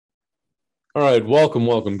All right, welcome,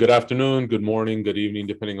 welcome. Good afternoon, good morning, good evening,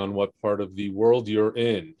 depending on what part of the world you're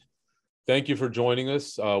in. Thank you for joining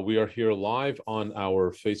us. We are here live on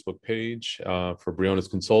our Facebook page for Briones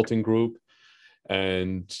Consulting Group.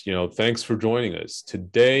 And, thanks for joining us.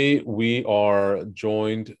 Today, we are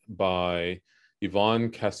joined by Yvonne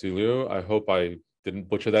Castillo. I hope I didn't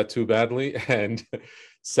butcher that too badly, and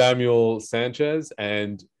Samuel Sanchez.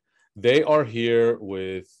 And they are here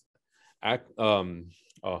with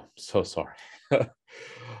oh, so sorry. All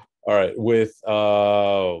right, with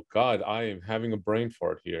oh God, I am having a brain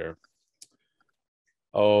fart here.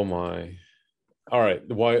 Oh my. All right,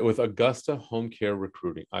 why with Augusta Home Care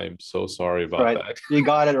Recruiting. I am so sorry about Right. that. You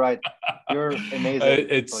got it right. You're amazing,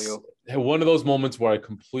 It's Julio. one of those moments where I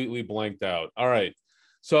completely blanked out. All right.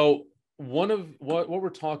 So one of what we're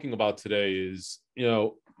talking about today is,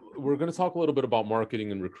 we're going to talk a little bit about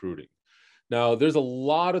marketing and recruiting. Now, there's a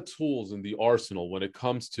lot of tools in the arsenal when it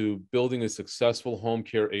comes to building a successful home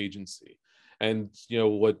care agency. And,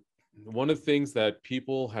 one of the things that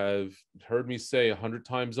people have heard me say 100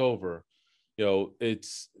 times over,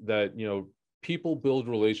 it's that, people build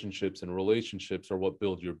relationships and relationships are what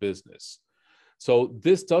build your business. So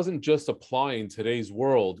this doesn't just apply in today's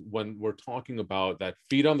world when we're talking about that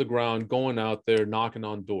feet on the ground, going out there, knocking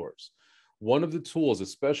on doors. One of the tools,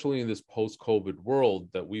 especially in this post-COVID world,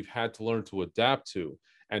 that we've had to learn to adapt to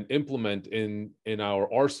and implement in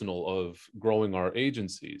our arsenal of growing our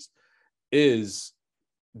agencies is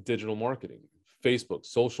digital marketing, Facebook,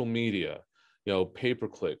 social media,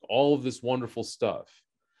 pay-per-click, all of this wonderful stuff.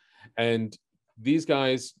 And these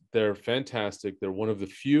guys, they're fantastic. They're one of the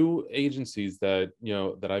few agencies that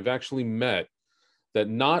I've actually met that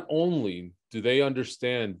not only do they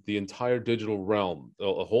understand the entire digital realm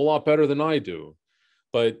a whole lot better than I do,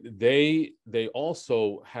 but they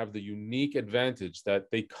also have the unique advantage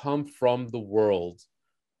that they come from the world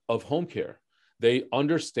of home care. They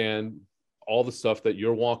understand all the stuff that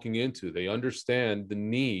you're walking into. They understand the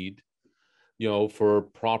need, for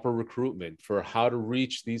proper recruitment, for how to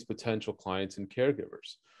reach these potential clients and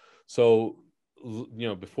caregivers. So,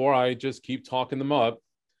 before I just keep talking them up,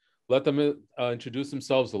 let them introduce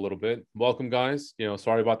themselves a little bit. Welcome, guys.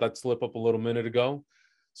 Sorry about that slip up a little minute ago.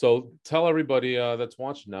 So tell everybody that's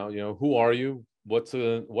watching now, who are you? What's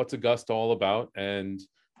Augusta all about, and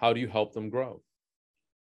how do you help them grow?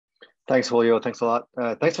 Thanks, Julio. Thanks a lot.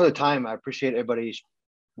 Thanks for the time. I appreciate everybody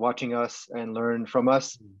watching us and learn from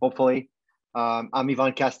us, hopefully. I'm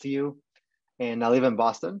Ivan Castillo, and I live in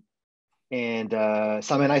Boston. And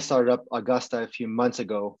Sam and I started up Augusta a few months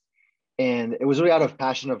ago. And it was really out of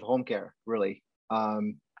passion of home care, really.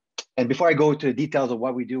 And before I go to the details of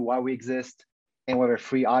what we do, why we exist, and we have a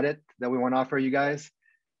free audit that we want to offer you guys,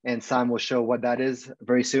 and Sam will show what that is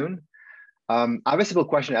very soon. I have a simple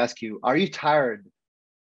question to ask you. Are you tired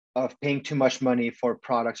of paying too much money for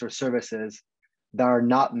products or services that are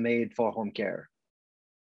not made for home care?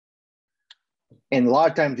 And a lot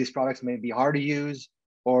of times these products may be hard to use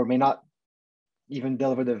or may not even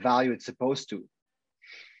deliver the value it's supposed to.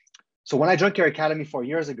 So when I joined Care Academy 4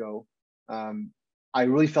 years ago, I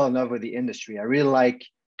really fell in love with the industry. I really like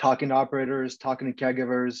talking to operators, talking to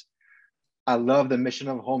caregivers. I love the mission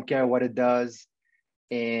of home care, what it does.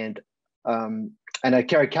 And at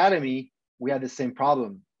Care Academy, we had the same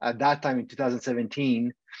problem. At that time in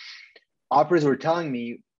 2017, operators were telling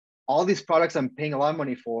me, all these products I'm paying a lot of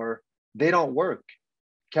money for, they don't work.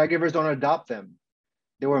 Caregivers don't adopt them.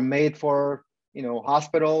 They were made for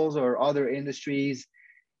hospitals or other industries,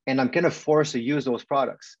 and I'm kind of forced to use those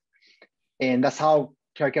products. And that's how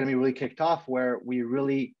Care Academy really kicked off, where we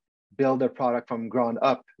really build a product from ground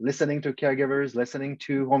up, listening to caregivers, listening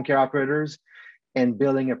to home care operators, and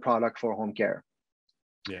building a product for home care.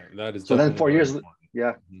 Yeah, that is So then definitely four very years, important.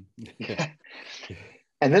 yeah. Mm-hmm.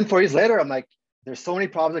 And then 4 years later, I'm like, there's so many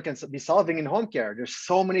problems that can be solving in home care. There's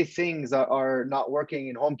so many things that are not working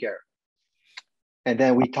in home care. And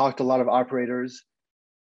then we talked to a lot of operators,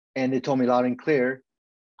 and they told me loud and clear,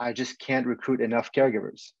 I just can't recruit enough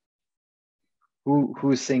caregivers.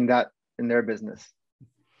 Who's seeing that in their business?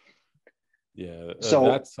 Yeah, So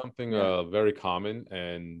that's something yeah, very common,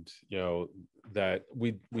 and that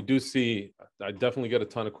we do see. I definitely get a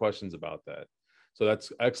ton of questions about that. So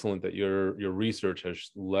that's excellent that your research has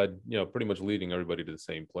led, pretty much leading everybody to the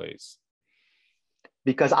same place.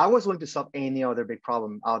 because I was willing to solve any other big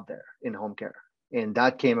problem out there in home care, and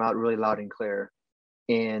that came out really loud and clear.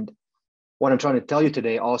 And what I'm trying to tell you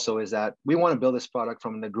today also is that we want to build this product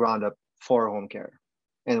from the ground up for home care.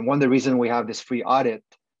 And one of the reasons we have this free audit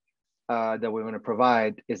that we're going to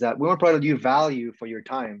provide is that we want to provide you value for your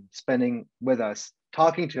time spending with us,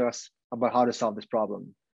 talking to us about how to solve this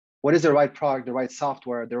problem. what is the right product, the right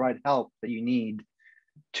software, the right help that you need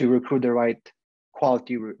to recruit the right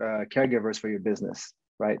quality caregivers for your business,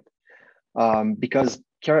 right? Because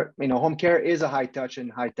home care is a high touch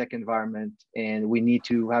and high tech environment, and we need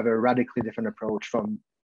to have a radically different approach from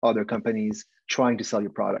other companies trying to sell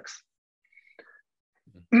your products.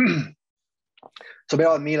 So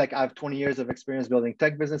about me, like I have 20 years of experience building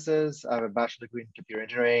tech businesses. I have a bachelor's degree in computer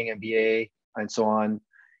engineering, MBA, and so on.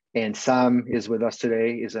 And Sam is with us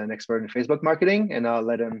today. He's an expert in Facebook marketing, and I'll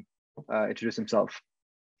let him introduce himself.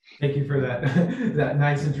 Thank you for that, that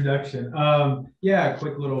nice introduction. Yeah, a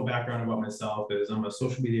quick little background about myself is I'm a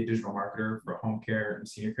social media digital marketer for home care and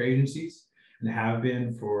senior care agencies, and have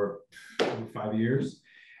been for over 5 years.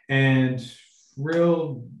 And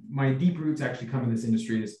my deep roots actually come in this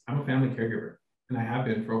industry is I'm a family caregiver, and I have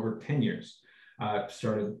been for over 10 years.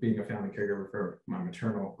 Started being a family caregiver for my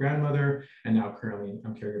maternal grandmother, and now currently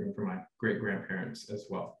I'm caregiving for my great grandparents as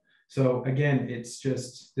well. So again, it's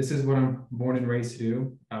just, this is what I'm born and raised to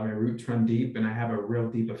do. My roots run deep, and I have a real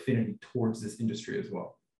deep affinity towards this industry as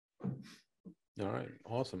well. All right,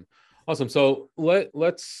 awesome. So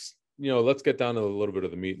let's get down to a little bit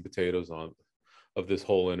of the meat and potatoes of this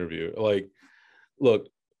whole interview. Like, look,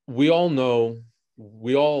 we all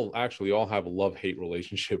actually have a love-hate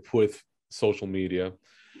relationship with social media.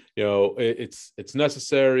 It's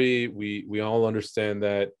necessary. We all understand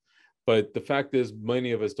that. But the fact is,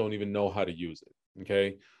 many of us don't even know how to use it.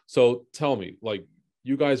 Okay. So tell me, like,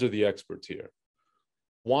 you guys are the experts here.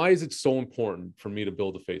 Why is it so important for me to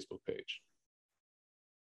build a Facebook page?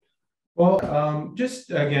 Well, just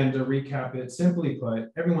again, to recap it, simply put,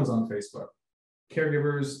 everyone's on Facebook.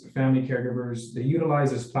 Caregivers, family caregivers, they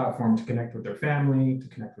utilize this platform to connect with their family, to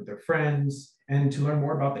connect with their friends, and to learn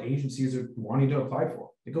more about the agencies they're wanting to apply for.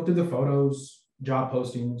 They go through the photos, job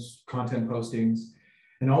postings, content postings,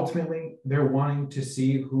 and ultimately they're wanting to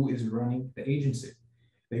see who is running the agency.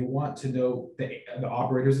 They want to know the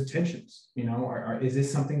operator's intentions. Is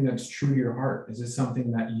this something that's true to your heart? Is this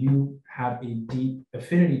something that you have a deep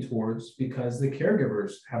affinity towards because the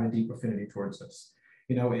caregivers have a deep affinity towards this?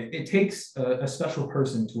 It takes a special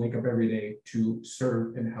person to wake up every day to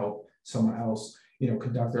serve and help someone else,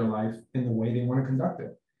 conduct their life in the way they want to conduct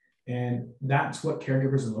it. And that's what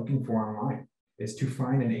caregivers are looking for online, is to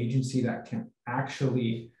find an agency that can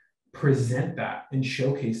actually present that and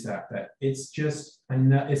showcase that it's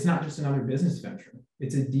not just another business venture.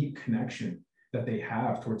 It's a deep connection that they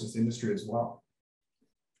have towards this industry as well.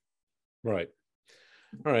 Right.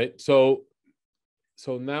 All right. So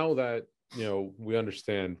now that we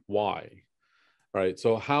understand why. All right.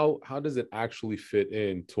 So how does it actually fit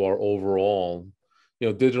into our overall,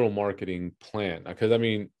 digital marketing plan? Because I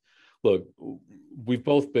mean, look, we've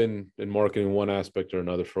both been in marketing one aspect or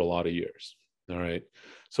another for a lot of years. All right.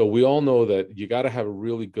 So we all know that you got to have a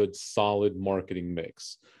really good, solid marketing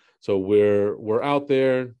mix. So we're out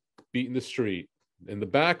there beating the street. In the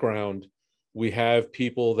background, we have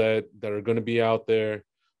people that are going to be out there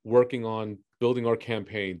working on building our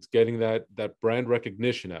campaigns, getting that brand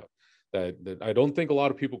recognition out. That I don't think a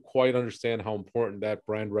lot of people quite understand how important that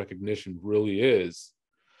brand recognition really is.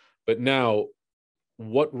 But now,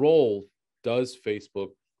 what role does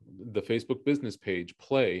the Facebook business page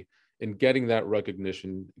play in getting that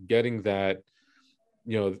recognition, getting that,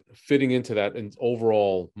 fitting into that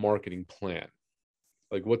overall marketing plan?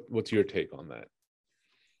 Like, what's your take on that?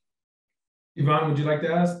 Yvonne, would you like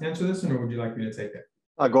to answer this, or would you like me to take it?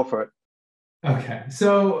 I'll go for it. Okay.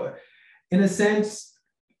 So in a sense,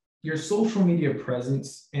 your social media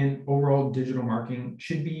presence and overall digital marketing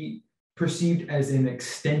should be perceived as an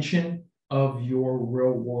extension of your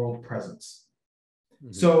real world presence.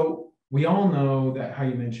 Mm-hmm. So we all know that, how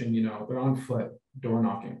you mentioned, they're on foot, door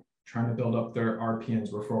knocking, trying to build up their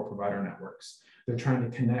RPNs, referral provider networks. They're trying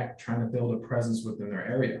to connect, trying to build a presence within their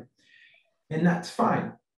area. And that's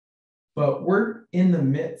fine. But we're in the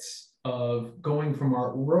midst of going from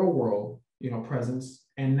our real world, presence,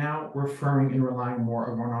 and now referring and relying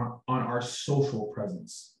more on our social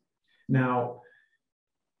presence. Now,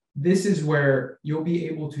 this is where you'll be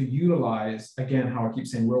able to utilize, again, how I keep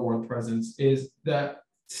saying real world presence, is the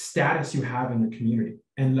status you have in the community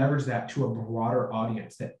and leverage that to a broader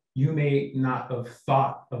audience that you may not have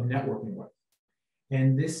thought of networking with.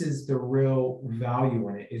 And this is the real value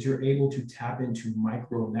in it, is you're able to tap into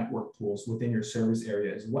micro network tools within your service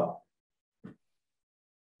area as well.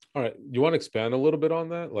 All right. You want to expand a little bit on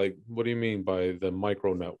that? Like, what do you mean by the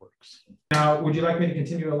micro networks? Now, would you like me to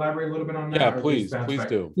continue to elaborate a little bit on that? Yeah, please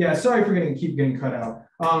do. Yeah, sorry for keep getting cut out.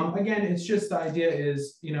 Again, it's just the idea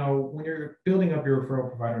is, when you're building up your referral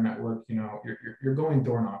provider network, you're going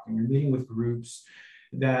door knocking, you're meeting with groups,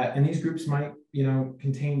 and these groups might,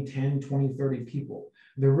 contain 10, 20, 30 people.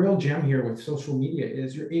 The real gem here with social media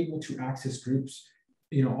is you're able to access groups,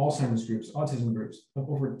 Alzheimer's groups, autism groups of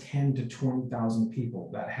over 10 to 20,000 people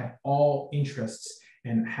that have all interests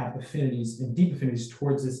and have affinities and deep affinities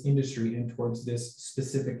towards this industry and towards this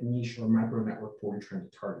specific niche or micro network for you're trying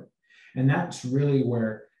to target. And that's really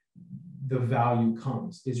where the value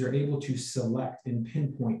comes, is you're able to select and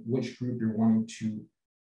pinpoint which group you're wanting to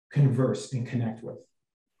converse and connect with.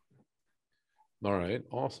 All right,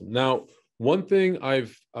 awesome. Now, one thing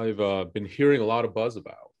I've been hearing a lot of buzz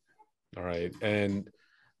about, all right, and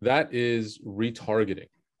that is retargeting.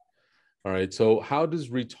 All right, so how does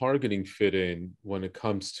retargeting fit in when it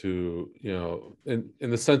comes to, in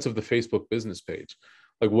the sense of the Facebook business page?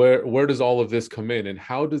 Like where does all of this come in, and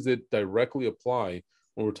how does it directly apply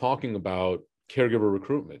when we're talking about caregiver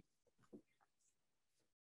recruitment?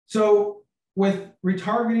 So with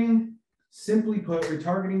retargeting, simply put,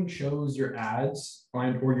 retargeting shows your ads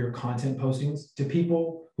or your content postings to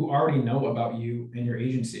people who already know about you and your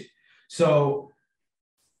agency. So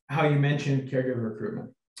how you mentioned caregiver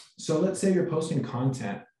recruitment. So let's say you're posting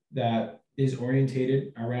content that is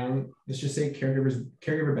orientated around, let's just say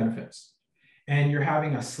caregiver benefits. And you're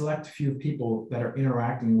having a select few people that are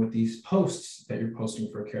interacting with these posts that you're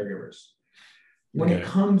posting for caregivers. When it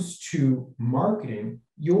comes to marketing,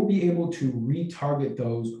 you'll be able to retarget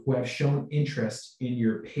those who have shown interest in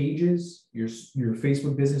your pages, your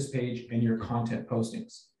Facebook business page, and your content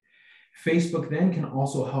postings. Facebook then can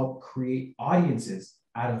also help create audiences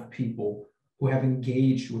out of people who have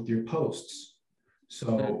engaged with your posts.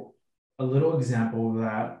 So a little example of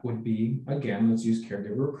that would be, again, let's use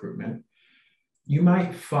caregiver recruitment. You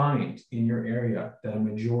might find in your area that a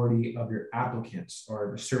majority of your applicants are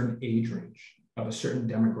of a certain age range, of a certain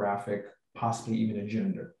demographic, possibly even a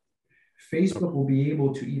gender. Facebook will be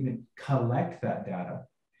able to even collect that data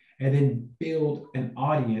and then build an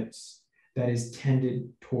audience that is tended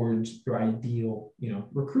towards your ideal,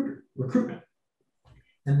 recruitment.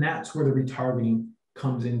 And that's where the retargeting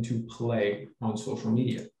comes into play on social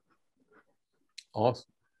media. Awesome.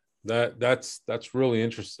 That's really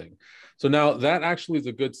interesting. So now that actually is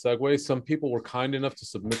a good segue. Some people were kind enough to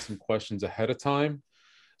submit some questions ahead of time.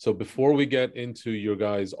 So before we get into your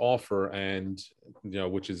guys' offer, and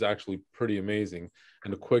which is actually pretty amazing,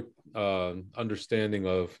 and a quick understanding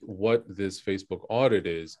of what this Facebook audit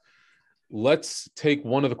is, let's take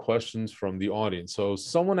one of the questions from the audience. So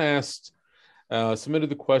someone submitted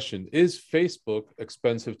the question: is Facebook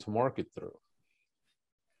expensive to market through?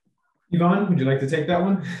 Yvonne, would you like to take that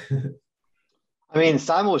one? I mean,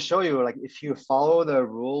 Sam will show you, like, if you follow the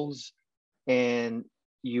rules and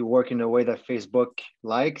you work in a way that Facebook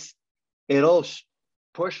likes, it'll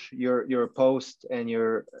push your post and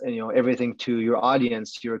your everything to your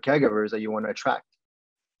audience, your caregivers that you want to attract.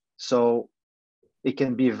 So it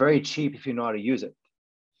can be very cheap if you know how to use it.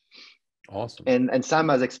 Awesome. And Sam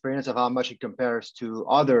has experience of how much it compares to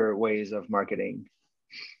other ways of marketing.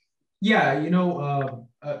 Yeah,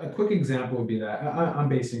 a quick example would be that I'm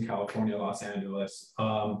based in California, Los Angeles.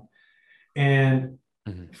 And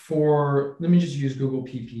let me just use Google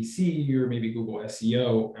PPC or maybe Google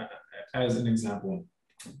SEO as an example.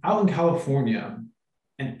 Out in California,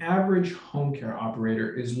 an average home care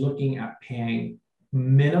operator is looking at paying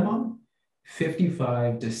minimum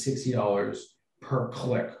 $55 to $60 per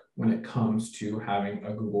click when it comes to having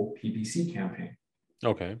a Google PPC campaign.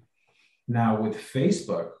 Okay. Now with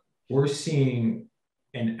Facebook, we're seeing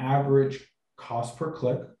an average cost per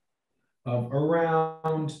click of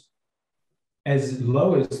around as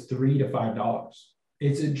low as $3 to $5.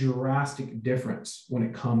 It's a drastic difference when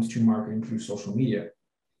it comes to marketing through social media.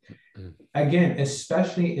 Again,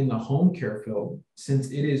 especially in the home care field,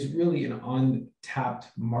 since it is really an untapped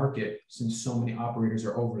market, since so many operators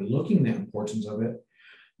are overlooking the importance of it,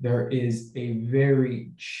 there is a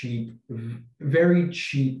very cheap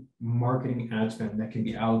marketing ad spend that can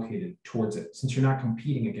be allocated towards it, since you're not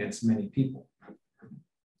competing against many people.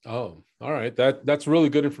 Oh, all right. That's really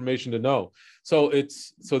good information to know. So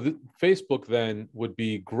Facebook then would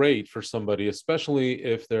be great for somebody, especially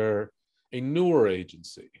if they're a newer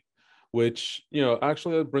agency, which,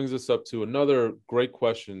 actually that brings us up to another great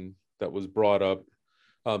question that was brought up.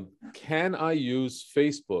 Can I use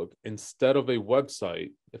Facebook instead of a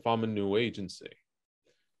website if I'm a new agency?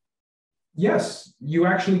 Yes, you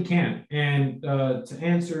actually can. And to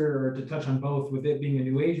answer or to touch on both, with it being a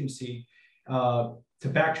new agency, to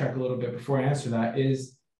backtrack a little bit before I answer that,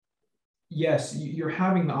 is yes, you're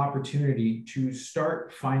having the opportunity to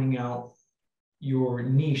start finding out your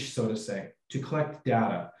niche, so to say, to collect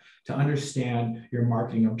data, to understand your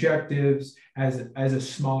marketing objectives as a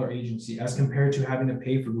smaller agency, as compared to having to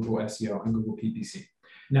pay for Google SEO and Google PPC.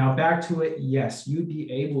 Now, back to it, yes, you'd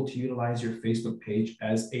be able to utilize your Facebook page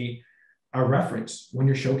as a reference when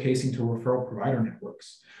you're showcasing to referral provider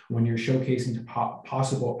networks, when you're showcasing to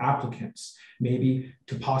possible applicants, maybe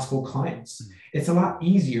to possible clients. It's a lot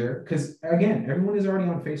easier because, again, everyone is already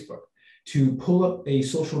on Facebook, to pull up a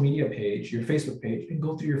social media page, your Facebook page, and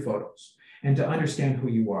go through your photos and to understand who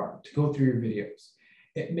you are, to go through your videos.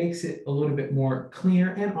 It makes it a little bit more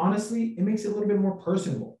cleaner, and honestly, it makes it a little bit more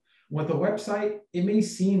personable. With a website, it may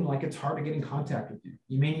seem like it's hard to get in contact with you.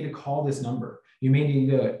 You may need to call this number. You may need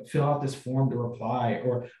to fill out this form to reply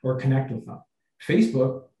or connect with them.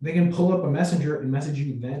 Facebook, they can pull up a messenger and message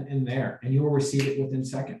you then and there, and you will receive it within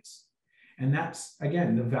seconds. And that's,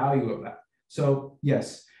 again, the value of that. So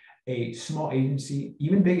yes, a small agency,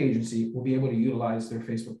 even big agency, will be able to utilize their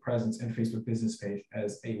Facebook presence and Facebook business page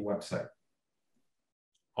as a website.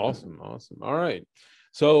 Awesome. All right.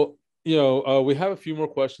 So, we have a few more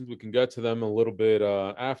questions. We can get to them a little bit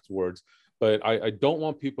afterwards, but I don't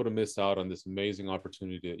want people to miss out on this amazing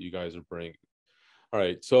opportunity that you guys are bringing. All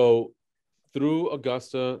right. So through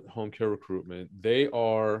Augusta Home Care Recruitment, they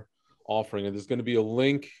are offering, and there's going to be a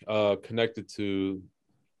link connected to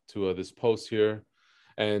this post here.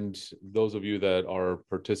 And those of you that are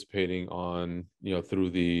participating on, through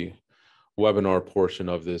the webinar portion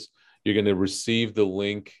of this, you're going to receive the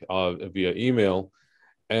link via email.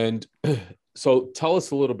 And so tell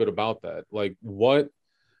us a little bit about that.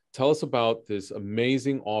 Tell us about this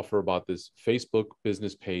amazing offer about this Facebook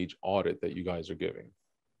business page audit that you guys are giving.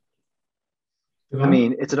 I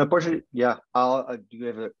mean, it's an opportunity. Yeah, I'll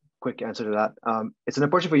give a quick answer to that. It's an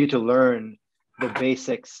opportunity for you to learn the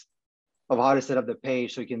basics of how to set up the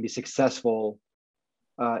page so you can be successful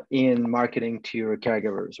in marketing to your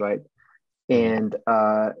caregivers, right? And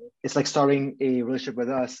it's like starting a relationship with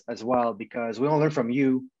us as well, because we want to learn from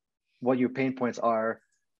you what your pain points are,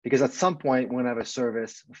 because at some point we're going to have a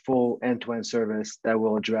service, full end-to-end service that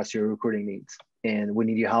will address your recruiting needs. And we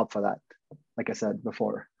need your help for that, like I said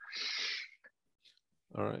before.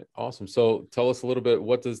 All right, awesome. So tell us a little bit,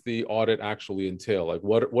 what does the audit actually entail? Like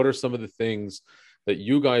what are some of the things that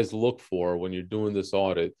you guys look for when you're doing this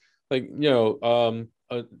audit? Like,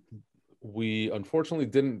 we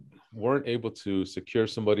unfortunately weren't able to secure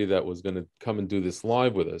somebody that was going to come and do this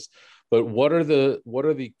live with us, but what are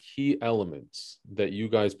the key elements that you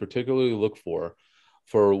guys particularly look for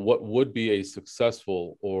what would be a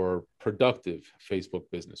successful or productive Facebook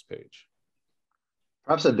business page?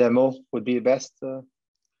 Perhaps a demo would be best.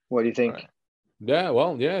 What do you think? Right. Yeah,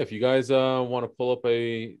 well, yeah, if you guys want to pull up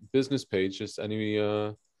a business page, just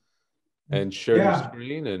and share your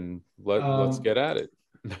screen, and let's get at it.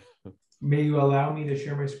 May you allow me to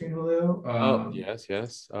share my screen, Julio?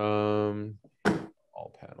 Yes. All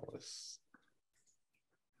panelists.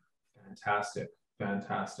 Fantastic.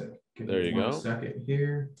 Give there me you one go. second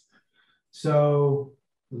here. So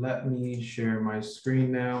let me share my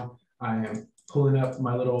screen now. I am pulling up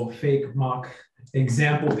my little fake mock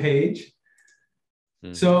example page.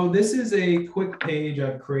 So this is a quick page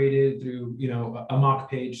I've created through, a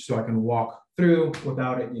mock page so I can walk through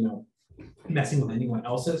without it, messing with anyone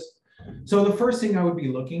else's. So the first thing I would be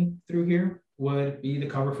looking through here would be the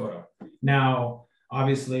cover photo. Now,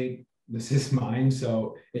 obviously, this is mine,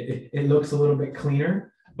 so it looks a little bit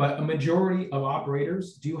cleaner, but a majority of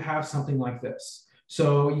operators do have something like this.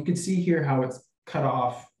 So you can see here how it's cut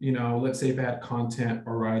off, let's say if I had content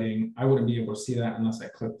or writing, I wouldn't be able to see that unless I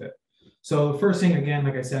clicked it. So the first thing, again,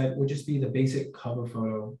 like I said, would just be the basic cover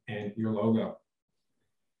photo and your logo.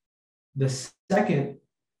 The second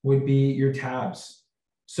would be your tabs.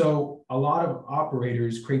 So a lot of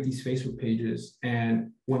operators create these Facebook pages,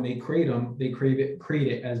 and when they create them, they create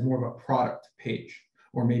it as more of a product page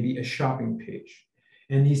or maybe a shopping page.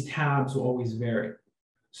 And these tabs will always vary.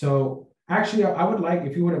 So actually, I would like,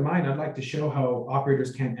 if you wouldn't mind, I'd like to show how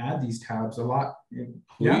operators can add these tabs a lot. Please.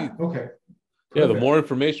 Yeah, okay. Yeah, the more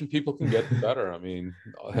information people can get, the better. I mean,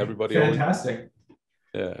 everybody Fantastic.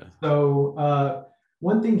 Yeah. So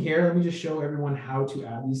one thing here, let me just show everyone how to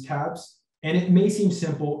add these tabs. And it may seem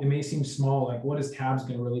simple, it may seem small, like what is tabs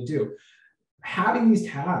going to really do? Having these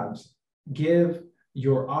tabs give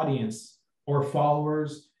your audience or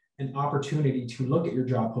followers an opportunity to look at your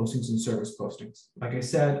job postings and service postings. Like I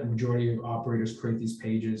said, a majority of operators create these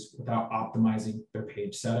pages without optimizing their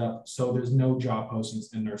page setup. So there's no job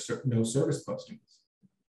postings and no service postings.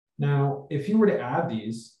 Now, if you were to add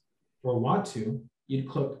these or want to, you'd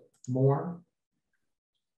click More,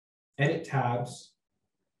 Edit Tabs,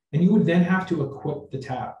 and you would then have to equip the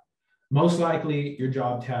tab. Most likely your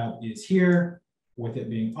job tab is here with it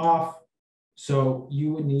being off. So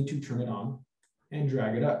you would need to turn it on and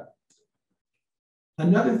drag it up.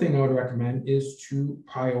 Another thing I would recommend is to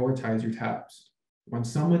prioritize your tabs. When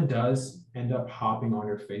someone does end up hopping on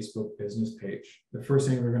your Facebook business page, the first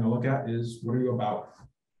thing they're going to look at is, what are you about?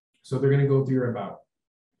 So they're going to go through your about.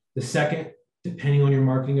 The second, depending on your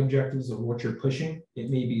marketing objectives of what you're pushing, it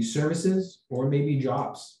may be services or it may be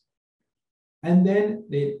jobs. And then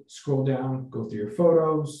they scroll down, go through your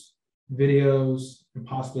photos, videos, and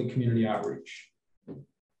possibly community outreach.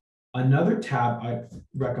 Another tab I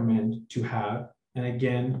recommend to have, and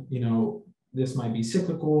again, this might be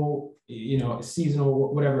cyclical,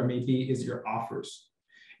 seasonal, whatever it may be, is your offers.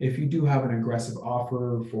 If you do have an aggressive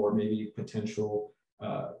offer for maybe potential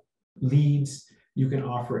leads, you can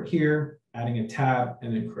offer it here, adding a tab,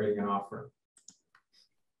 and then creating an offer.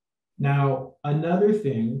 Now, another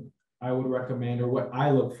thing I would recommend, or what I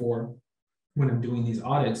look for when I'm doing these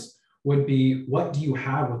audits, would be, what do you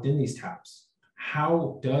have within these tabs?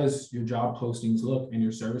 How does your job postings look and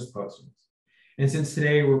your service postings? And since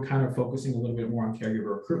today we're kind of focusing a little bit more on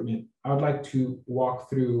caregiver recruitment, I would like to walk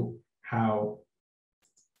through how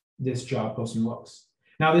this job posting looks.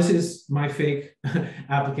 Now, this is my fake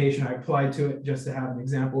application. I applied to it just to have an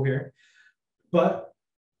example here. But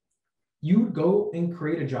you would go and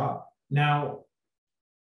create a job. Now,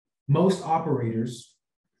 most operators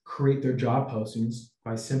create their job postings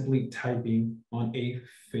by simply typing on a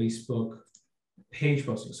Facebook page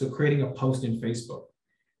posting. So creating a post in Facebook.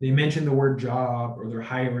 They mention the word job or they're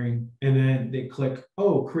hiring, and then they click,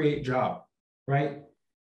 oh, create job, right?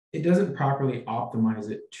 It doesn't properly optimize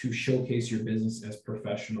it to showcase your business as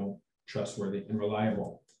professional, trustworthy, and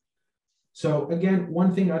reliable. So again,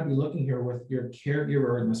 one thing I'd be looking here with your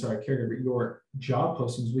caregiver, your job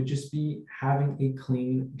postings would just be having a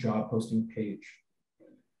clean job posting page.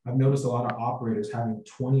 I've noticed a lot of operators having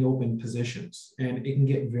 20 open positions, and it can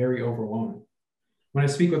get very overwhelming. When I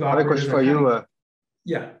speak with operators, I have a question for you.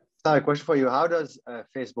 Yeah. I have a question for you. How does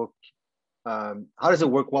Facebook, how does it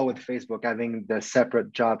work well with Facebook having the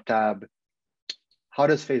separate job tab? How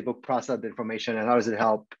does Facebook process the information, and how does it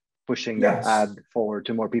help pushing that ad forward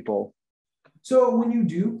to more people? So when you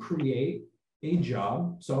do create a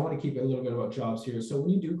job, so I want to keep it a little bit about jobs here. So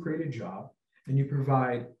when you do create a job and you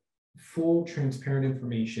provide full transparent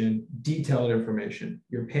information, detailed information,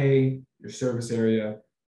 your pay, your service area,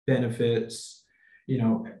 benefits,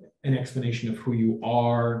 an explanation of who you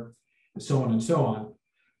are, so on and so on,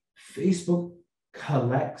 Facebook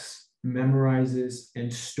collects, memorizes,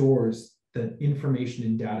 and stores the information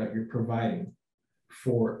and data you're providing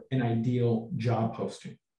for an ideal job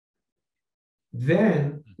posting.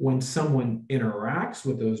 Then when someone interacts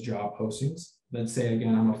with those job postings, let's say,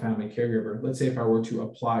 again, I'm a family caregiver. Let's say if I were to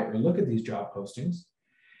apply or look at these job postings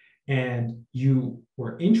and you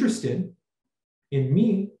were interested in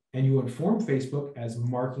me and you inform Facebook as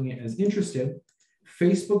marking it as interested,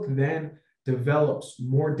 Facebook then develops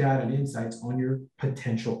more data and insights on your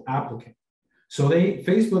potential applicant. So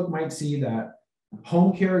Facebook might see that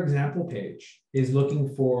home care example page is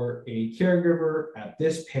looking for a caregiver at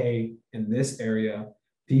this pay in this area,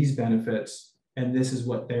 these benefits, and this is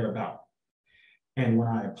what they're about. And when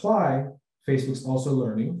I apply, Facebook's also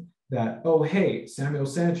learning that, oh, hey, Samuel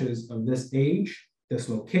Sanchez of this age, this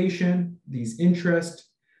location, these interests,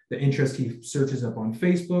 the interest he searches up on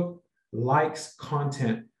Facebook, likes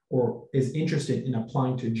content, or is interested in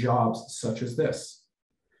applying to jobs such as this.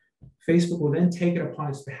 Facebook will then take it upon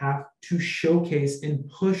its behalf to showcase and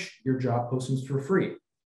push your job postings for free.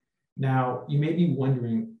 Now, you may be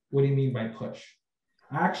wondering, what do you mean by push?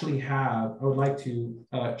 I would like to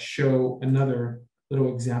show another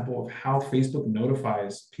little example of how Facebook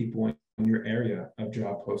notifies people in your area of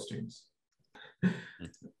job postings.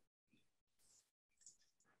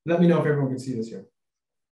 Let me know if everyone can see this here.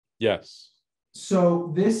 Yes.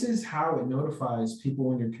 So this is how it notifies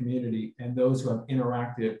people in your community and those who have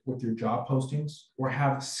interacted with your job postings or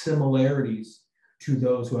have similarities to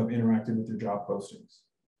those who have interacted with your job postings.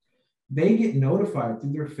 They get notified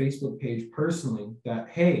through their Facebook page personally that,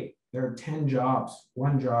 hey, there are 10 jobs,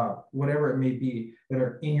 1 job, whatever it may be, that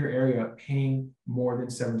are in your area paying more than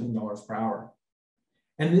 $17 per hour.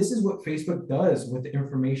 And this is what Facebook does with the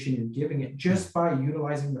information you're giving it just by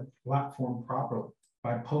utilizing the platform properly,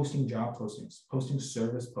 by posting job postings, posting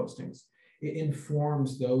service postings. It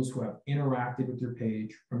informs those who have interacted with your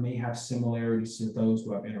page or may have similarities to those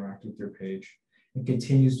who have interacted with your page and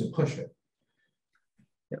continues to push it.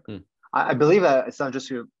 Yeah. I believe that it's not just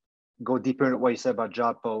to go deeper into what you said about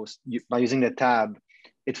job posts. By using the tab,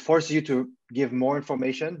 it forces you to give more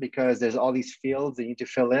information because there's all these fields that you need to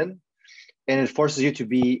fill in. And it forces you to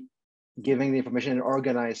be giving the information in an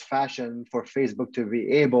organized fashion for Facebook to be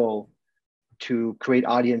able to create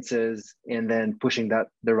audiences and then pushing that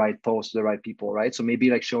the right post to the right people, right? So maybe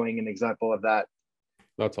like showing an example of that.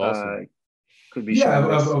 That's awesome. Could be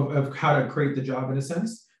Yeah, showing of how to create the job in a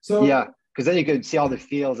sense. So yeah, because then you could see all the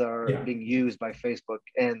fields that are yeah. being used by Facebook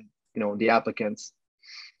and the applicants.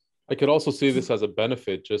 I could also see this as a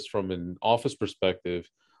benefit just from an office perspective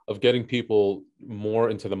of getting people more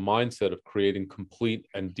into the mindset of creating complete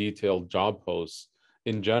and detailed job posts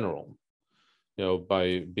in general,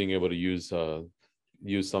 by being able to use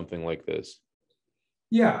something like this.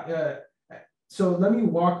 Yeah. So let me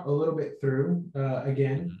walk a little bit through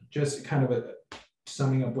again, just kind of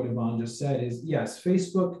summing up what Yvonne just said is, yes,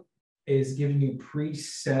 Facebook is giving you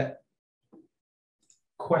preset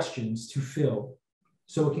questions to fill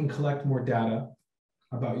so it can collect more data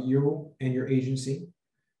about you and your agency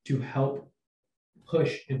to help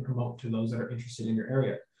push and promote to those that are interested in your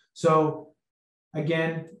area. So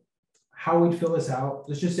again, how we fill this out,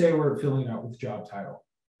 let's just say we're filling it out with job title.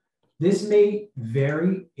 This may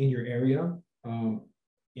vary in your area.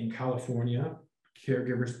 In California,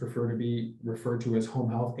 caregivers prefer to be referred to as home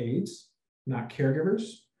health aides, not caregivers.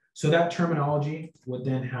 So that terminology would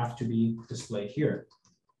then have to be displayed here.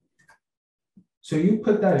 So you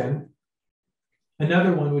put that in.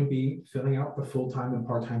 Another one would be filling out the full-time and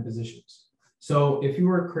part-time positions. So if you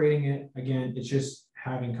were creating it, again, it's just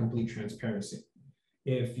having complete transparency.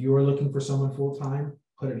 If you're looking for someone full-time,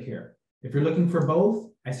 put it here. If you're looking for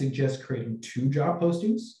both, I suggest creating 2 job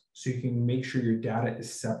postings so you can make sure your data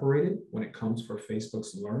is separated when it comes for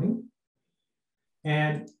Facebook's learning.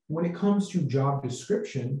 And when it comes to job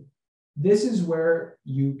description, this is where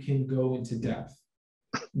you can go into depth.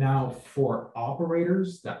 Now, for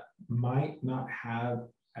operators that might not have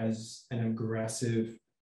as an aggressive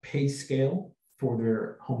pay scale for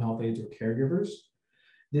their home health aides or caregivers,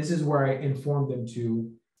 this is where I inform them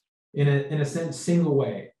to, in a sense, single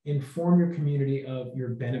way, inform your community of your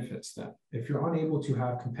benefits. Then, if you're unable to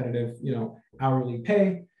have competitive, hourly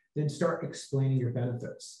pay, then start explaining your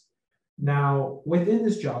benefits. Now, within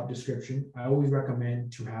this job description, I always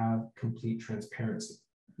recommend to have complete transparency,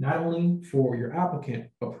 not only for your applicant,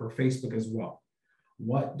 but for Facebook as well.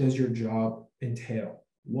 What does your job entail?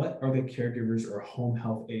 What are the caregivers or home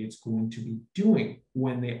health aides going to be doing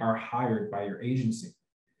when they are hired by your agency?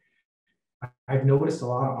 I've noticed a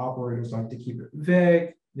lot of operators like to keep it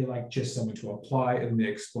vague. They like just someone to apply and they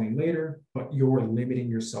explain later, but you're limiting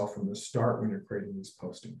yourself from the start when you're creating these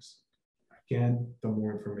postings. Again, the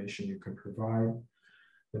more information you can provide,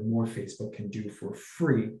 the more Facebook can do for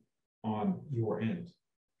free on your end.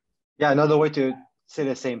 Yeah, another way to say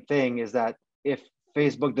the same thing is that if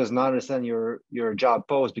Facebook does not understand your job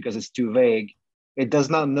post because it's too vague, it does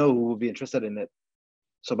not know who will be interested in it.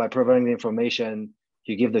 So by providing the information,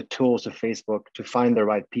 you give the tools to Facebook to find the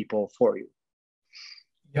right people for you.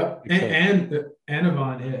 Yep. And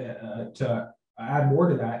Yvonne, to add more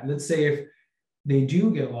to that, let's say if they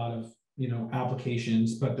do get a lot of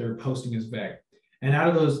applications, but their posting is vague. And out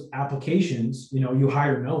of those applications, you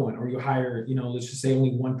hire no one, or you hire, let's just say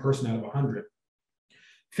only one person out of 100.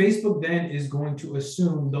 Facebook then is going to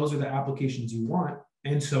assume those are the applications you want.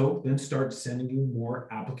 And so then start sending you more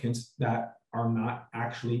applicants that are not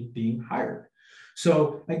actually being hired.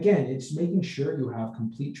 So again, it's making sure you have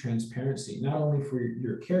complete transparency, not only for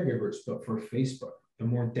your caregivers, but for Facebook. The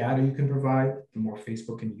more data you can provide, the more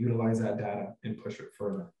Facebook can utilize that data and push it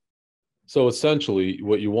further. So essentially,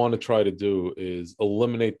 what you want to try to do is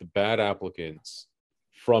eliminate the bad applicants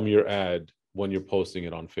from your ad when you're posting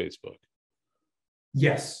it on Facebook.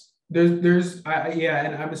 Yes, yeah,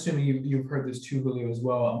 and I'm assuming you've heard this too, Julio, as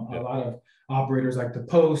well. A lot of operators like to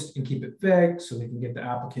post and keep it vague so they can get the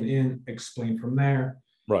applicant in, explain from there.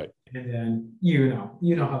 Right. And then you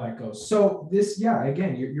know how that goes. So this,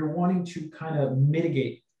 again, you're wanting to kind of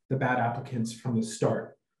mitigate the bad applicants from the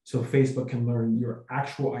start, so Facebook can learn your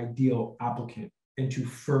actual ideal applicant and to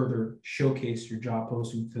further showcase your job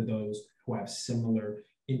posting to those who have similar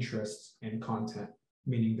interests and content,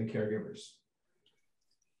 meaning the caregivers.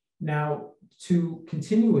 Now, to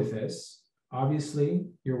continue with this, obviously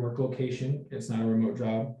your work location, it's not a remote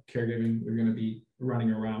job, caregiving, you're going to be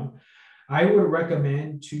running around. I would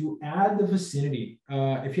recommend to add the vicinity.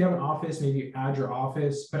 If you have an office, maybe add your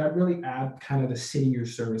office, but I'd really add kind of the city you're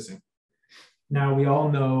servicing. Now, we all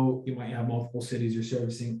know you might have multiple cities you're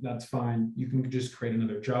servicing. That's fine. You can just create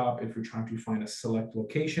another job if you're trying to find a select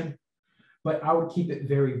location, but I would keep it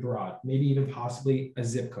very broad, maybe even possibly a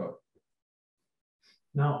zip code.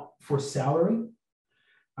 Now, for salary,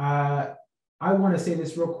 I want to say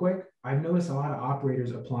this real quick. I've noticed a lot of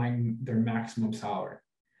operators applying their maximum salary.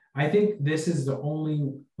 I think this is the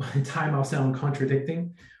only time I'll sound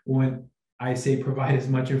contradicting when I say provide as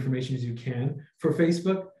much information as you can for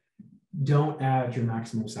Facebook. Don't add your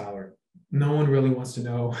maximum salary. No one really wants to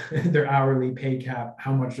know their hourly pay cap,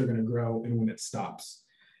 how much they're going to grow, and when it stops.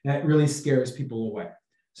 That really scares people away.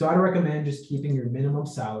 So I'd recommend just keeping your minimum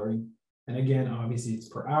salary. And again, obviously it's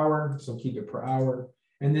per hour, so keep it per hour.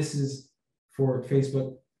 And this is for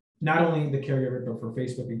Facebook, not only the caregiver, but for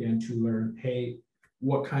Facebook again, to learn, hey,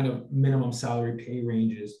 what kind of minimum salary pay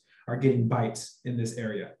ranges are getting bites in this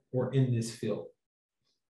area or in this field.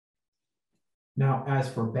 Now, as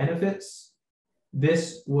for benefits,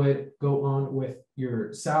 this would go on with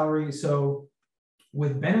your salary. So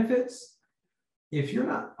with benefits, if you're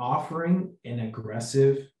not offering an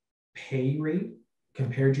aggressive pay rate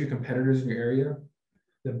compared to your competitors in your area,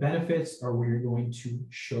 the benefits are where you're going to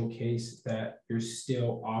showcase that you're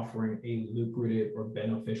still offering a lucrative or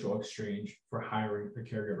beneficial exchange for hiring a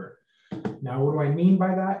caregiver. Now, what do I mean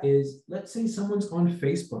by that is, let's say someone's on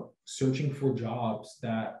Facebook searching for jobs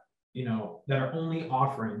that, that are only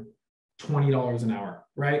offering $20 an hour,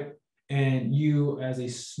 right? And you as a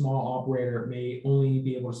small operator may only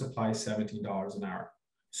be able to supply $17 an hour.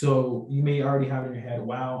 So you may already have in your head,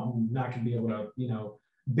 wow, I'm not going to be able to,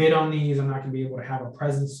 bid on these. I'm not going to be able to have a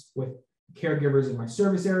presence with caregivers in my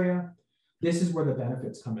service area. This is where the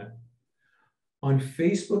benefits come in. On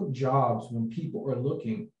Facebook jobs, when people are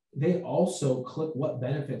looking, they also click what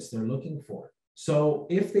benefits they're looking for. So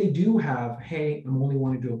if they do have, hey, I'm only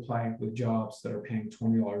wanting to apply with jobs that are paying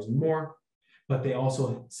 $20 and more, but they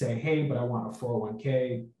also say, hey, but I want a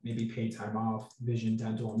 401k, maybe paid time off, vision,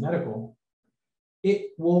 dental, and medical,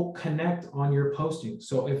 it will connect on your posting.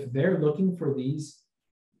 So if they're looking for these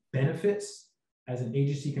benefits as an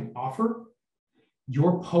agency can offer,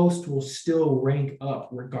 your post will still rank up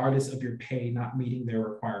regardless of your pay not meeting their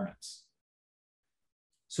requirements.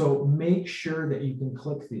 So make sure that you can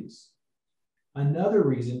click these. Another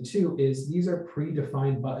reason too is these are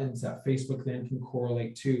predefined buttons that Facebook then can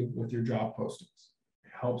correlate to with your job postings.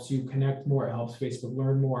 It helps you connect more, it helps Facebook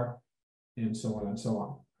learn more, and so on and so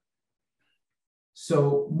on.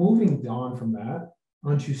 So moving on from that,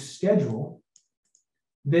 onto schedule.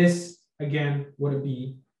 This, again, would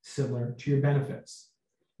be similar to your benefits.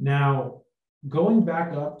 Now, going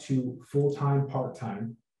back up to full-time,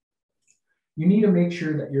 part-time, you need to make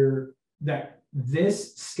sure that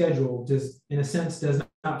this schedule in a sense, does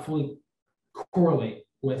not fully correlate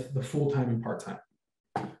with the full-time and part-time.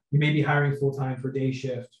 You may be hiring full-time for day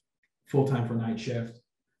shift, full-time for night shift,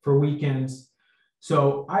 for weekends.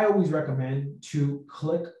 So I always recommend to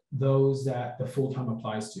click those that the full-time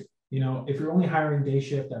applies to. If you're only hiring day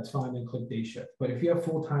shift, that's fine, then click day shift. But if you have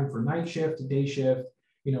full-time for night shift, day shift,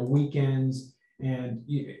 weekends, and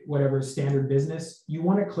whatever standard business, you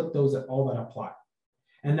want to click those that all that apply.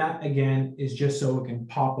 And that, again, is just so it can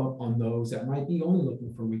pop up on those that might be only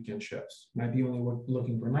looking for weekend shifts, might be only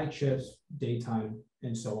looking for night shifts, daytime,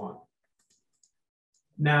 and so on.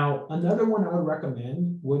 Now, another one I would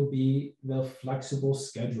recommend would be the flexible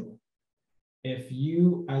schedule. If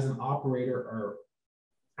you, as an operator, are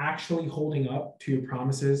actually holding up to your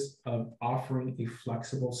promises of offering a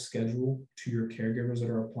flexible schedule to your caregivers that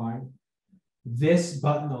are applying, this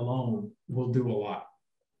button alone will do a lot.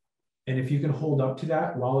 And if you can hold up to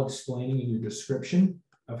that while explaining in your description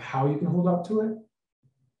of how you can hold up to it,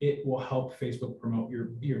 it will help Facebook promote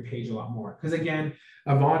your page a lot more. Because again,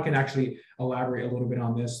 Yvonne can actually elaborate a little bit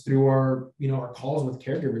on this through our, our calls with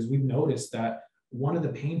caregivers. We've noticed that one of the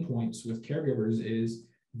pain points with caregivers is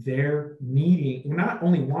they're not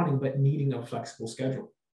only wanting, but needing a flexible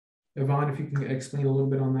schedule. Yvonne, if you can explain a little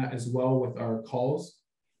bit on that as well with our calls.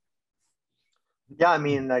 Yeah,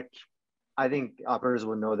 I think operators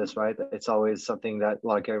will know this, right? It's always something that a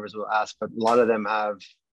lot of caregivers will ask, but a lot of them have,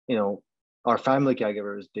 our family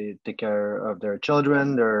caregivers, they take care of their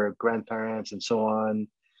children, their grandparents, and so on.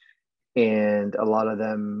 And a lot of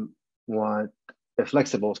them want a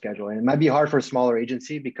flexible schedule. And it might be hard for a smaller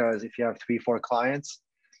agency because if you have 3-4 clients,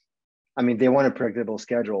 they want a predictable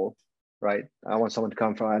schedule, right? I want someone to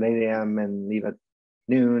come from at 8 a.m. and leave at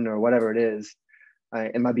noon or whatever it is.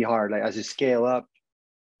 It might be hard. Like as you scale up,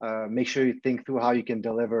 make sure you think through how you can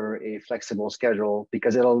deliver a flexible schedule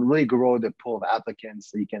because it'll really grow the pool of applicants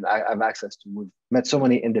that you can have access to. We've met so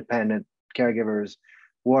many independent caregivers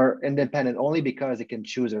who are independent only because they can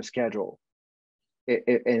choose their schedule. And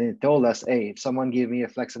it told us, hey, if someone gave me a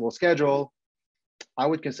flexible schedule, I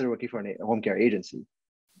would consider working for a home care agency.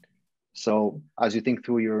 So as you think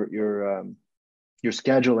through your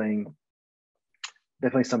scheduling,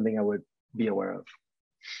 definitely something I would be aware of.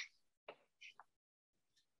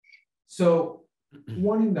 So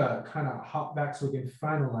wanting to kind of hop back so we can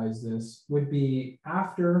finalize this would be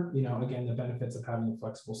after, again, the benefits of having a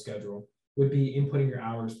flexible schedule would be inputting your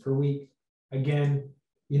hours per week. Again,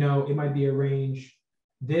 it might be a range.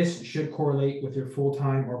 This should correlate with your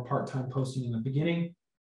full-time or part-time posting in the beginning.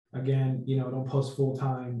 Again, don't post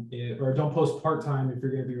full-time or don't post part-time if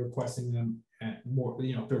you're going to be requesting them at more,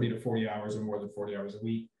 30 to 40 hours or more than 40 hours a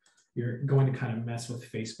week. You're going to kind of mess with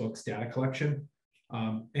Facebook's data collection.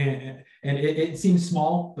 And it seems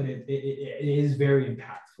small, but it is very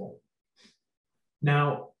impactful.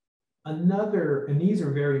 Now, and these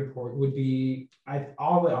are very important, would be,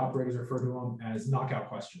 all the operators refer to them as knockout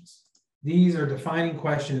questions. These are defining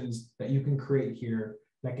questions that you can create here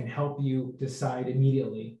that can help you decide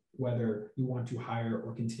immediately whether you want to hire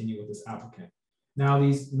or continue with this applicant. Now,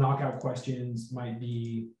 these knockout questions might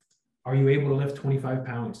be, are you able to lift 25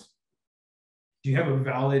 pounds? Do you have a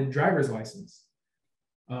valid driver's license?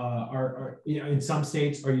 In some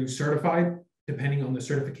states, are you certified, depending on the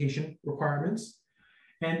certification requirements?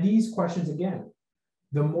 And these questions, again,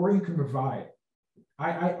 the more you can provide,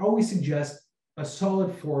 I always suggest a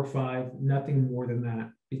solid 4 or 5, nothing more than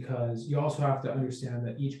that, because you also have to understand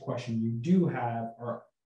that each question you do have are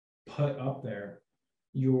put up there,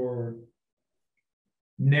 you're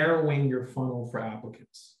narrowing your funnel for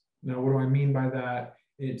applicants. Now, what do I mean by that?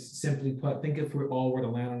 It's simply put, think if we all were to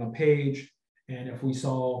land on a page, and if we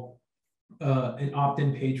saw an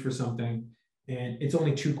opt-in page for something, and it's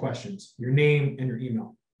only 2 questions, your name and your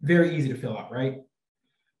email. Very easy to fill out, right?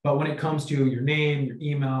 But when it comes to your name, your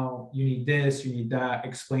email, you need this, you need that,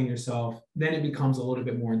 explain yourself, then it becomes a little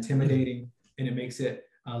bit more intimidating, and it makes it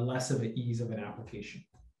less of an ease of an application.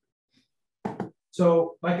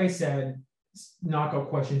 So like I said, knockout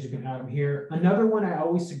questions, you can add them here. Another one I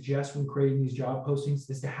always suggest when creating these job postings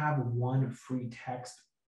is to have one free text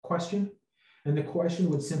question. And the question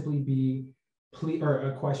would simply be, please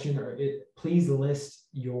list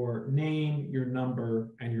your name, your number,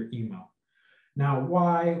 and your email. Now,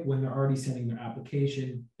 why, when they're already sending their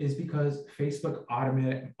application, is because Facebook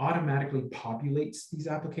automatically populates these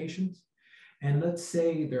applications. And let's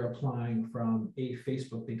say they're applying from a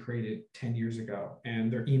Facebook they created 10 years ago,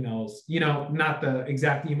 and their emails, not the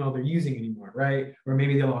exact email they're using anymore, right? Or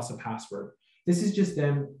maybe they lost a password. This is just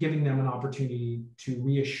them giving them an opportunity to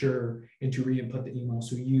reassure and to re-input the email,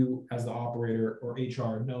 so you as the operator or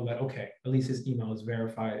HR know that, okay, at least his email is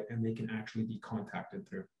verified and they can actually be contacted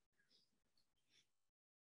through.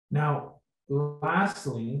 Now,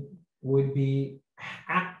 lastly would be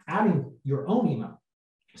adding your own email.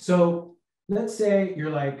 So let's say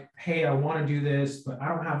you're like, hey, I want to do this, but I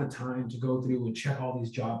don't have the time to go through and check all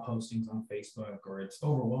these job postings on Facebook, or it's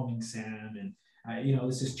overwhelming, Sam, and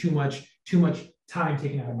this is too much time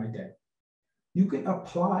taken out of my day. You can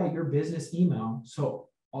apply your business email. So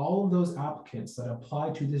all of those applicants that apply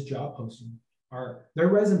to this job posting, their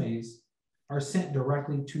resumes are sent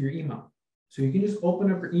directly to your email. So you can just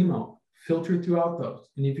open up your email, filter throughout those.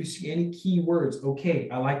 And if you see any keywords, okay,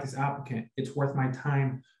 I like this applicant, it's worth my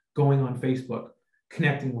time going on Facebook,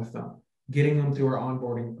 connecting with them, getting them through our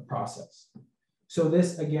onboarding process. So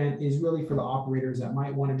this, again, is really for the operators that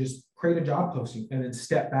might want to just create a job posting and then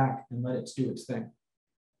step back and let it do its thing.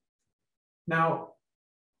 Now,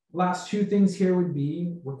 last 2 things here would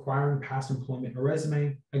be requiring past employment or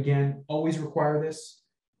resume. Again, always require this.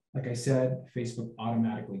 Like I said, Facebook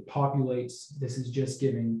automatically populates. This is just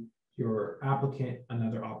giving your applicant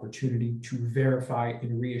another opportunity to verify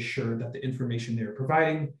and reassure that the information they're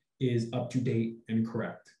providing is up to date and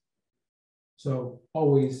correct. So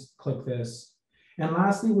always click this. And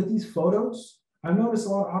lastly, with these photos, I've noticed a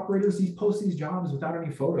lot of operators post these jobs without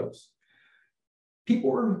any photos.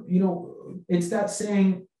 People are, it's that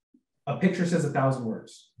saying, a picture says 1,000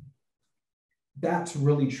 words. That's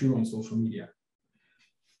really true on social media.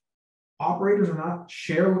 Operators are not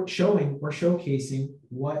showing or showcasing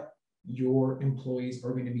what your employees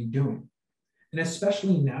are going to be doing. And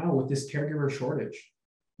especially now with this caregiver shortage,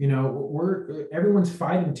 everyone's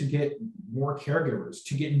fighting to get more caregivers,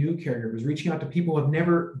 to get new caregivers, reaching out to people who have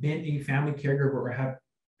never been a family caregiver or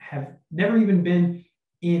have never even been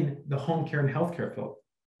in the home care and healthcare field.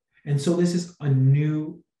 And so this is a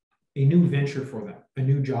new venture for them, a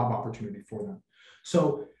new job opportunity for them.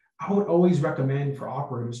 So I would always recommend for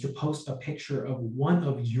operators to post a picture of one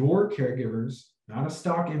of your caregivers, not a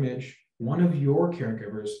stock image, one of your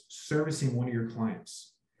caregivers servicing one of your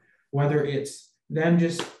clients, whether it's them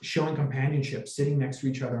just showing companionship, sitting next to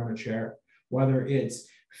each other on a chair, whether it's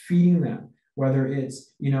feeding them, whether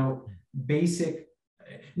it's, basic,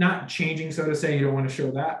 not changing, so to say, you don't want to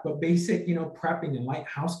show that, but basic, prepping and light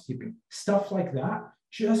housekeeping, stuff like that,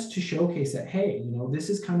 just to showcase that, hey, this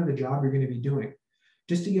is kind of the job you're going to be doing.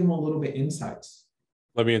 just to give them a little bit insights.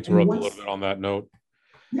 Let me interrupt a little bit on that note.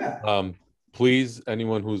 Yeah. Please,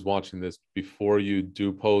 anyone who's watching this, before you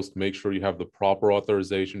do post, make sure you have the proper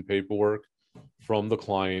authorization paperwork from the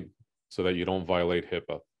client so that you don't violate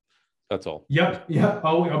HIPAA. That's all. Yep.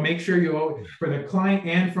 I'll make sure you, for the client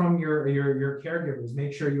and from your caregivers,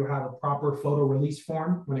 make sure you have a proper photo release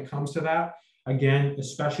form when it comes to that. Again,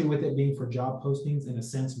 especially with it being for job postings, in a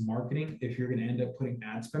sense, marketing, if you're going to end up putting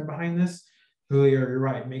ad spend behind this, Julio, you're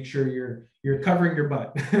right. Make sure you're covering your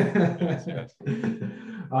butt. Yes.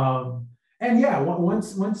 And yeah,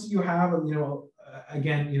 once you have,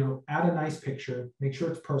 again, add a nice picture, make sure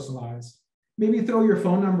it's personalized. Maybe throw your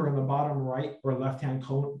phone number in the bottom right or left-hand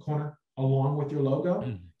corner along with your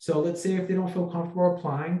logo. So let's say if they don't feel comfortable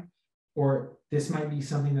applying, or this might be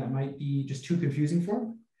something that might be just too confusing for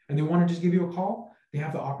them, and they want to just give you a call, they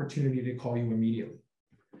have the opportunity to call you immediately.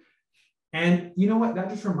 And you know what? That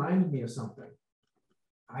just reminded me of something.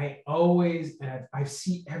 I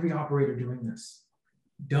see every operator doing this.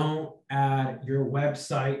 Don't add your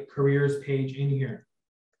website careers page in here.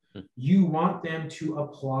 You want them to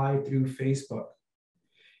apply through Facebook.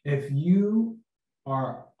 If you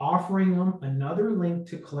are offering them another link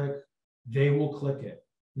to click, they will click it.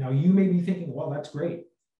 Now, you may be thinking, well, that's great.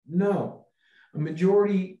 No, a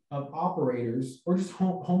majority of operators, or just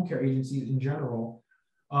home care agencies in general,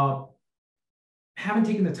 haven't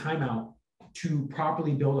taken the time out to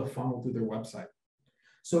properly build a funnel through their website.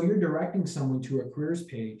 So you're directing someone to a careers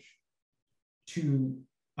page to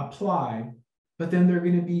apply, but then they're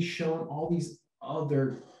going to be shown all these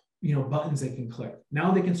other buttons they can click.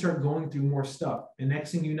 Now they can start going through more stuff. And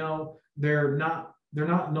next thing you know, they're no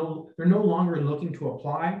longer looking to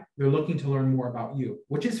apply. They're looking to learn more about you,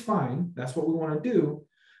 which is fine. That's what we want to do.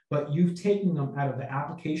 But you've taken them out of the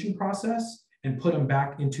application process and put them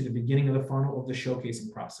back into the beginning of the funnel of the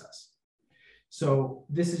showcasing process. So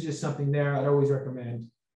this is just something there I'd always recommend,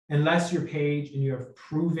 unless your page and you have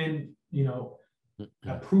proven,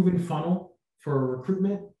 a proven funnel for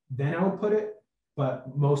recruitment, then I would put it,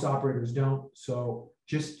 but most operators don't. So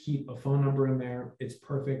just keep a phone number in there. It's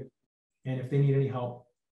perfect. And if they need any help,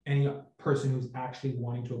 any person who's actually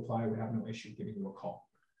wanting to apply would have no issue giving you a call.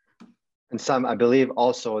 And Sam, I believe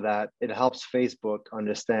also that it helps Facebook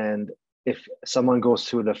understand if someone goes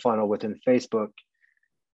through the funnel within Facebook,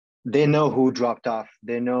 they know who dropped off,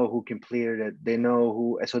 they know who completed it, they know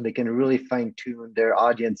who, so they can really fine tune their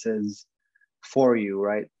audiences for you,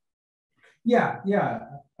 right? Yeah.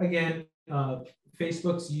 Again,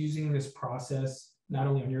 Facebook's using this process, not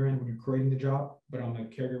only on your end when you're creating the job, but on the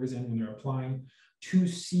caregiver's end when they're applying, to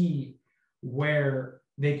see where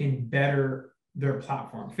they can better their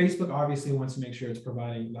platform. Facebook obviously wants to make sure it's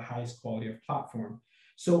providing the highest quality of platform.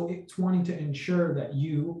 So it's wanting to ensure that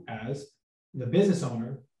you, as the business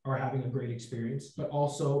owner, are having a great experience, but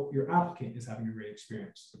also your applicant is having a great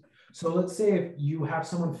experience. So let's say if you have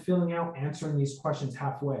someone filling out, answering these questions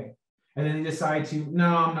halfway, and then they decide to,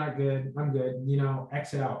 no, I'm not good, I'm good,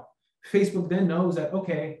 exit out. Facebook then knows that,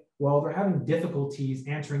 okay, well, they're having difficulties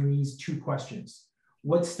answering these two questions.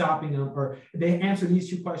 What's stopping them? Or they answer these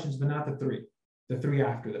two questions, but not the three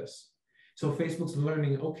after this. So Facebook's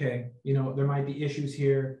learning, okay, there might be issues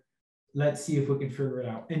here. Let's see if we can figure it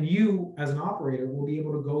out. And you, as an operator, will be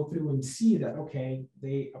able to go through and see that, okay,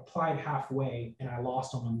 they applied halfway and I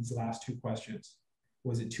lost them on these last two questions.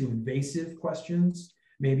 Was it too invasive questions?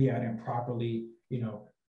 Maybe I didn't properly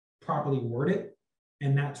word it.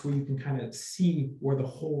 And that's where you can kind of see where the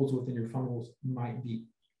holes within your funnels might be.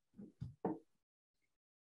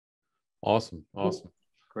 Awesome.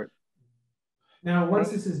 Great. Now, once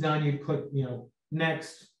this is done, you click,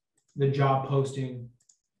 next. The job posting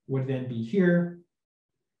would then be here,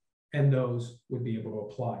 and those would be able to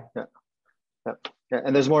apply. Yeah,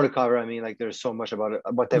 and there's more to cover. I mean, there's so much about it,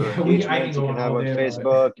 what type of engagements you can have on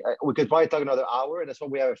Facebook. We could probably talk another hour, and that's why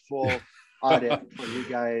we have a full audit for you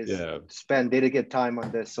guys to spend dedicated time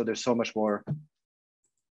on this. So there's so much more.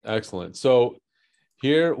 Excellent. So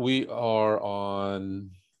here we are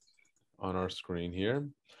on our screen here.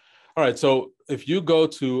 All right. So if you go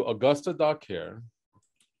to Augusta.care,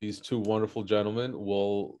 these two wonderful gentlemen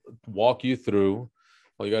will walk you through.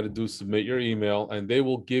 All you got to do is submit your email, and they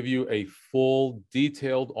will give you a full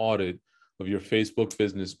detailed audit of your Facebook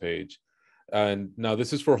business page. And now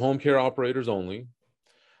this is for home care operators only.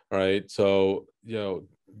 All right. So,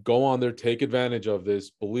 go on there, take advantage of this.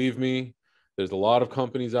 Believe me, there's a lot of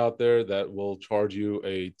companies out there that will charge you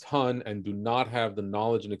a ton and do not have the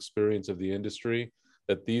knowledge and experience of the industry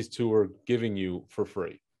that these two are giving you for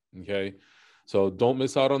free. Okay. So don't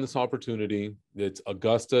miss out on this opportunity. It's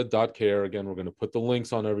Augusta.care. Again, we're going to put the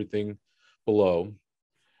links on everything below.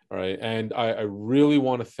 All right. And I really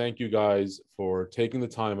want to thank you guys for taking the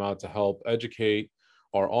time out to help educate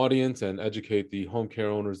our audience and educate the home care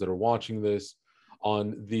owners that are watching this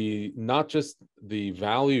on the not just the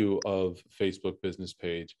value of Facebook business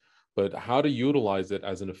page, but how to utilize it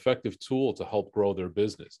as an effective tool to help grow their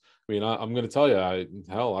business. I mean, I'm going to tell you,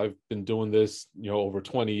 I've been doing this, over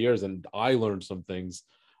 20 years, and I learned some things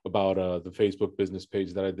about the Facebook business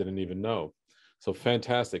page that I didn't even know. So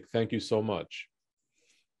fantastic. Thank you so much.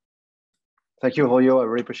 Thank you, Julio. I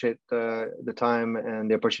really appreciate the time and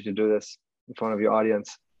the opportunity to do this in front of your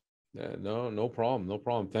audience. Yeah, no problem, no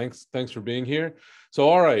problem. Thanks for being here. So,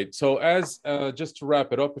 all right. So, as just to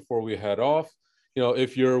wrap it up before we head off,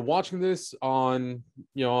 if you're watching this on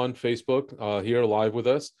on Facebook here live with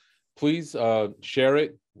us, please share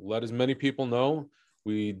it. Let as many people know.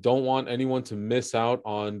 We don't want anyone to miss out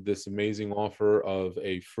on this amazing offer of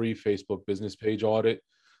a free Facebook business page audit.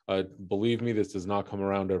 Believe me, this does not come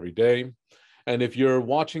around every day. And if you're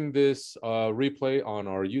watching this replay on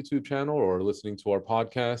our YouTube channel or listening to our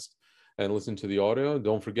podcast and listen to the audio,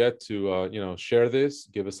 don't forget to share this,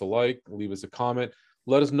 give us a like, leave us a comment,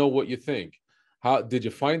 let us know what you think. How did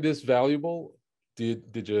you find this valuable?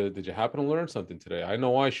 Did you happen to learn something today? I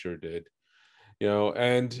know I sure did.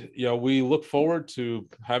 We look forward to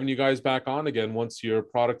having you guys back on again once your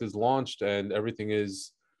product is launched and everything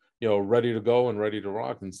is ready to go and ready to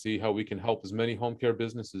rock, and see how we can help as many home care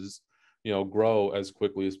businesses grow as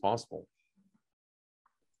quickly as possible.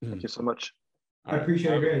 Thank you so much. I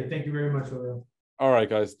appreciate it. Thank you very much, Julio. All right,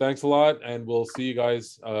 guys. Thanks a lot, and we'll see you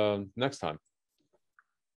guys next time.